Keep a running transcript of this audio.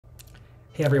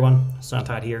Hey everyone,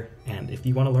 SunTide here, and if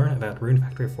you want to learn about Rune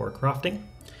Factory for crafting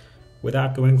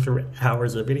without going through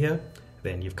hours of video,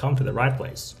 then you've come to the right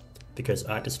place, because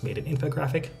I just made an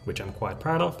infographic, which I'm quite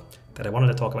proud of, that I wanted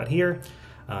to talk about here,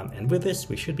 and with this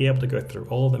we should be able to go through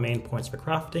all the main points for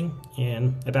crafting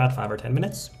in about 5 or 10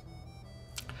 minutes,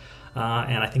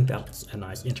 and I think that's a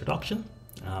nice introduction,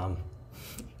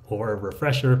 or a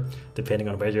refresher, depending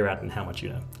on where you're at and how much you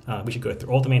know. We should go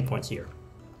through all the main points here.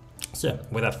 So,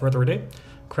 without further ado,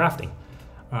 crafting.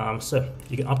 So,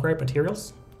 you can upgrade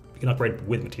materials. You can upgrade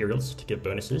with materials to give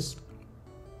bonuses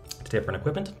to different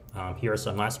equipment. Here are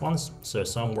some nice ones. So,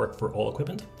 some work for all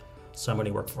equipment, some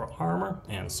only work for armor,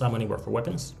 and some only work for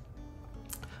weapons.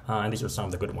 And these are some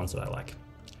of the good ones that I like.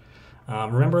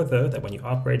 Remember, though, that when you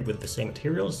upgrade with the same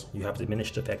materials, you have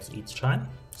diminished effects each time.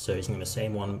 So, using the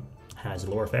same one has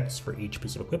lower effects for each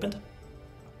piece of equipment.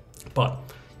 But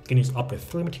you can use up to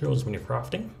 3 materials when you're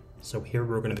crafting. So here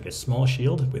we're going to make a small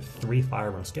shield with 3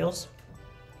 firearm scales.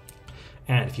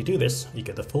 And if you do this, you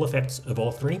get the full effects of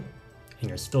all 3, and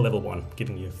you're still level 1,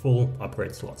 giving you full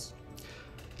upgrade slots.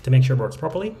 To make sure it works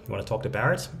properly, you want to talk to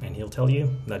Barrett, and he'll tell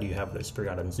you that you have those 3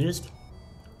 items used.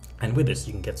 And with this,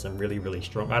 you can get some really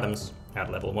strong items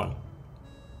at level 1.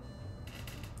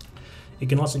 You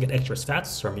can also get extra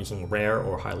stats from using rare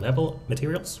or high level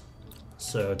materials.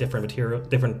 So different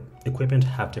equipment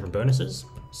have different bonuses.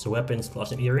 So weapons,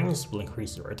 gloves, and earrings will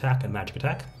increase your attack and magic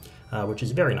attack, which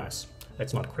is very nice.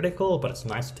 It's not critical, but it's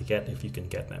nice to get if you can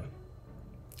get them.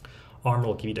 Armor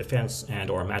will give you defense and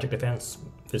or magic defense.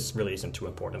 This really isn't too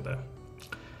important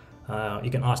though.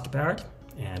 You can ask Barrett,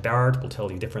 and Barrett will tell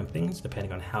you different things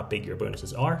depending on how big your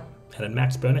bonuses are. And at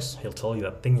max bonus, he'll tell you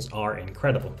that things are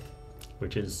incredible,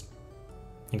 which is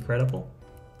incredible.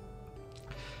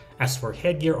 As for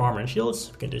headgear, armor, and shields,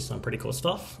 you can do some pretty cool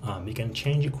stuff. You can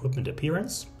change equipment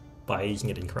appearance by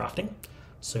using it in crafting.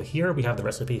 So here we have the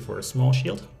recipe for a small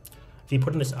shield. If you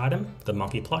put in this item, the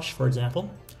monkey plush for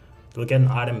example, you'll get an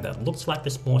item that looks like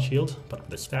the small shield, but with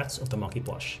the stats of the monkey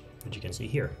plush, which you can see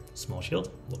here. Small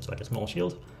shield, looks like a small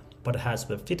shield, but it has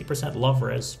the 50% love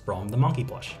res from the monkey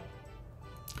plush.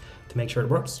 To make sure it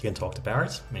works, you can talk to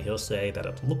Barrett, and he'll say that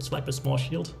it looks like a small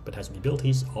shield, but has the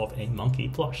abilities of a monkey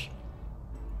plush.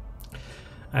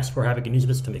 As for how we can use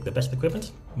this to make the best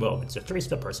equipment, well, it's a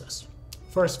 3-step process.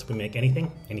 First, we make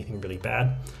anything really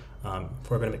bad.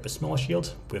 We're going to make the small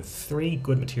shield with 3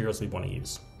 good materials we want to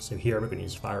use. So here we're going to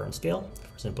use firearm scale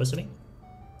for simplicity.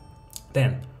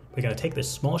 Then we're going to take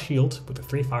this small shield with the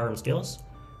 3 firearm scales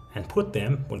and put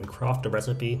them when we craft a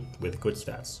recipe with good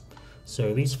stats.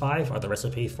 So these 5 are the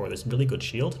recipe for this really good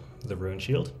shield, the rune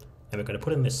shield, and we're going to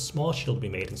put in this small shield we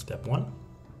made in step 1.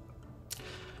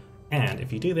 And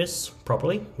if you do this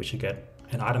properly, we should get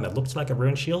an item that looks like a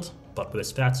rune shield, but with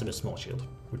the stats of a small shield,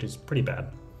 which is pretty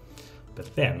bad.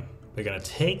 But then we're going to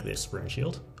take this rune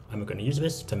shield and we're going to use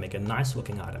this to make a nice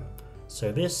looking item.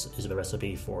 So this is the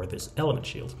recipe for this element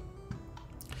shield.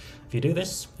 If you do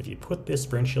this, if you put this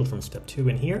rune shield from step 2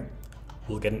 in here,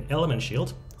 we'll get an element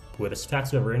shield with the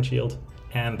stats of a rune shield,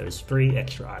 and there's 3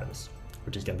 extra items,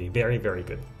 which is going to be very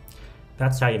good.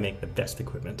 That's how you make the best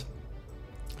equipment.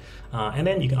 And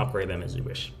then you can upgrade them as you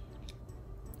wish.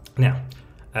 Now,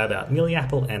 about melee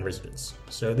apple and resistance.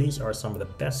 So these are some of the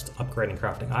best upgrading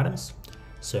crafting items.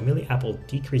 So melee apple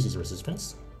decreases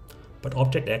resistance, but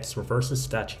object X reverses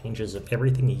stat changes of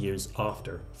everything you use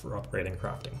after for upgrading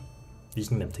crafting.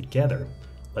 Using them together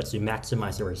lets you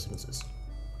maximize your resistances.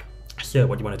 So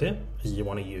what you want to do is you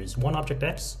want to use 1 object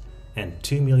X and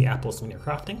 2 melee apples when you're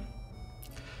crafting.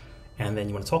 And then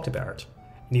you want to talk to Barrett.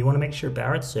 And you want to make sure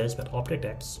Barrett says that object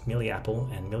X, melee apple,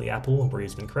 and melee apple were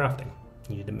used in crafting.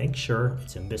 You need to make sure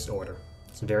it's in this order.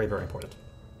 It's very important.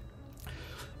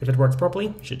 If it works properly,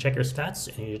 you should check your stats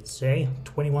and you should say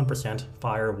 21%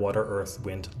 fire, water, earth,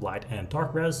 wind, light, and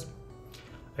dark res.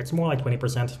 It's more like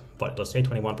 20%, but it'll say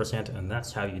 21%, and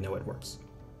that's how you know it works.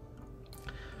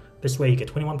 This way you get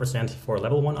 21% for a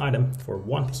level 1 item for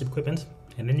 1 piece of equipment,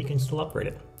 and then you can still upgrade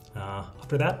it.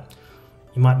 After that,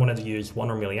 you might want to use 1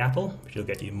 or melee apple, which will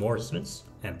get you more resistance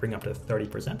and bring up to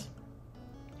 30%.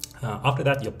 After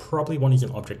that, you'll probably want to use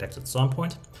an object X at some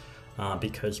point,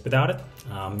 because without it,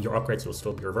 your upgrades will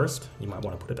still be reversed. You might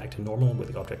want to put it back to normal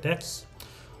with the object X,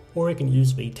 or you can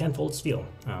use the tenfold seal.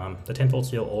 The tenfold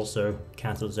seal also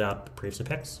cancels out the previous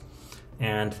effects,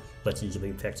 and lets you use the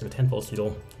effects of a tenfold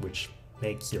seal, which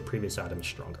makes your previous items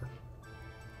stronger.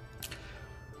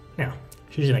 Now,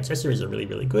 shoes and accessories are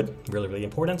really good, really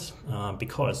important,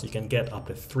 because you can get up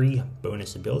to 3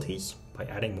 bonus abilities by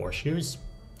adding more shoes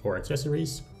or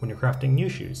accessories when you're crafting new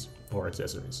shoes or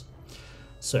accessories.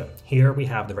 So here we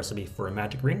have the recipe for a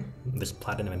magic ring, this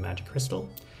platinum and magic crystal,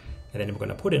 And then we're going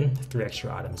to put in 3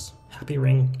 extra items: Happy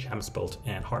Ring, Cham's Bolt,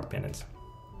 and Heart Pendant.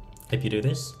 If you do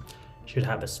this, you should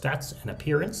have the stats and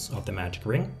appearance of the magic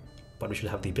ring, but we should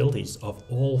have the abilities of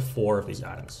all 4 of these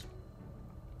items.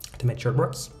 To make sure it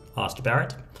works, ask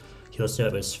Barrett. He'll say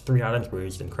that those 3 items were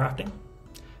used in crafting,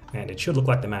 and it should look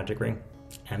like the magic ring,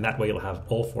 and that way you'll have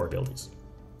all 4 abilities,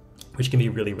 which can be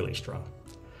really, really strong.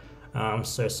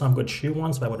 So some good shoe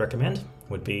ones that I would recommend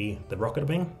would be the Rocket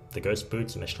Wing, the Ghost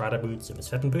Boots, and the Strider Boots, and the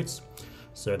Satin Boots.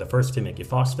 So the first 2 make you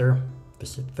faster, the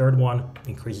third one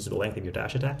increases the length of your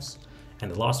dash attacks,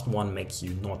 and the last one makes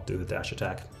you not do the dash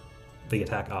attack, the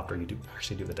attack after you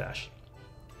actually do the dash.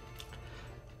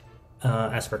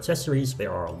 As for accessories,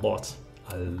 there are a lot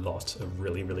of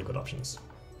really, really good options.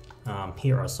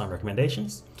 Here are some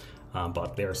recommendations,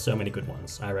 but there are so many good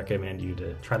ones. I recommend you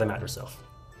to try them out yourself.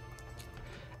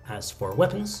 As for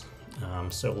weapons,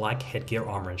 so like headgear,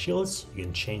 armor, and shields, you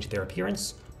can change their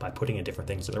appearance by putting in different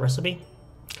things in the recipe.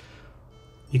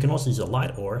 You can also use a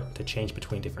light ore to change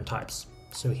between different types.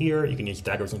 So here you can use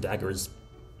daggers and daggers,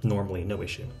 normally no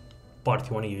issue. But if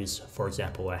you want to use, for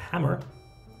example, a hammer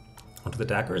onto the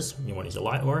daggers, you want to use a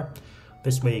light ore.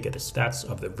 This way you get the stats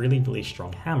of the really, really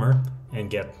strong hammer and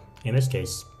get, in this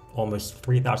case, almost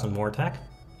 3,000 more attack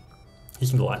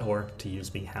using the light ore to use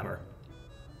the hammer,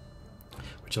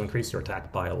 which will increase your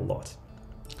attack by a lot.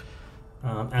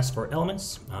 As for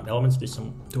elements, elements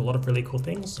do a lot of really cool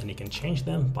things, and you can change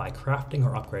them by crafting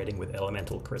or upgrading with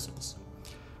elemental crystals.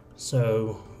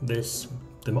 So the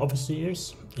obvious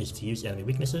use is to use enemy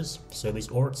weaknesses. So these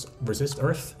ores resist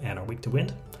earth and are weak to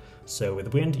wind. So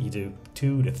with wind, you do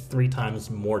 2 to 3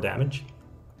 times more damage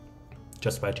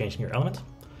just by changing your element.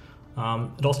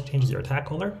 It also changes your attack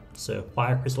color. So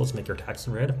fire crystals make your attacks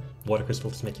red, water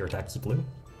crystals make your attacks blue.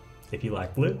 If you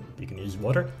like blue, you can use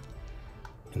water.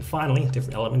 And finally,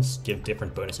 different elements give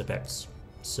different bonus effects.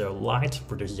 So light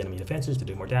reduces enemy defenses to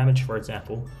do more damage, for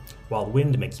example, while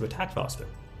wind makes you attack faster.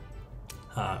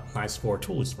 Nice for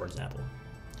tools, for example.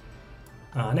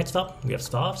 Next up, we have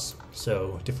staffs.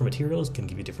 So different materials can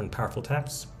give you different powerful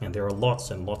attacks, and there are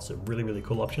lots and lots of really, really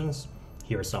cool options.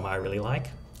 Here are some I really like.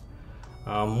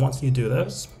 Once you do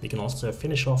those, you can also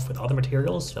finish off with other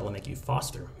materials that will make you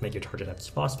faster, make your charge attacks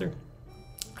faster.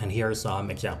 And here are some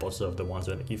examples of the ones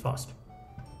that make you fast.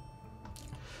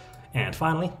 And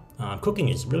finally, cooking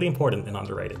is really important and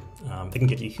underrated. They can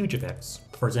give you huge effects.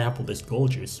 For example, this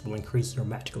gold juice will increase your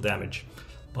magical damage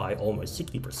by almost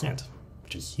 60%,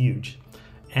 which is huge,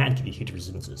 and give you huge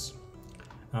resistances.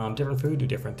 Different food do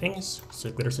different things.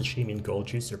 So glitter sashimi and gold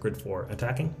juice are good for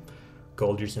attacking.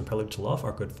 Gold juice and prelude to love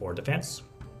are good for defense.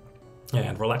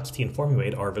 And relaxed tea and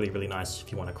formulate are really, really nice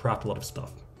if you want to craft a lot of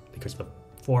stuff, because the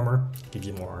former gives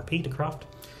you more RP to craft,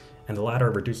 and the latter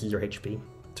reduces your HP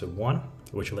to 1,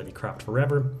 which will let you craft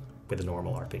forever with a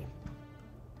normal RP.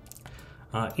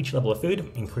 Each level of food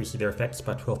increases their effects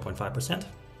by 12.5%,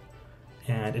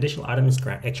 and additional items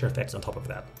grant extra effects on top of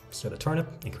that. So the turnip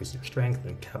increases your strength,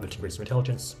 and cabbage increases your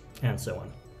intelligence, and so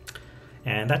on.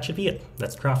 And that should be it.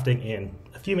 That's crafting in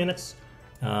a few minutes.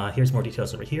 Here's more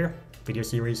details over here. Video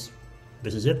series.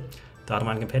 This is it. Data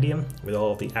mining compendium with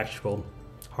all of the actual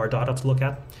hard data to look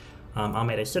at. I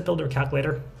made a set builder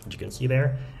calculator, which you can see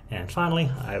there. And finally,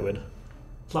 I would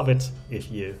love it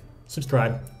if you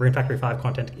subscribe. Rune Factory 5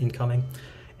 content incoming.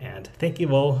 And thank you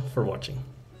all for watching.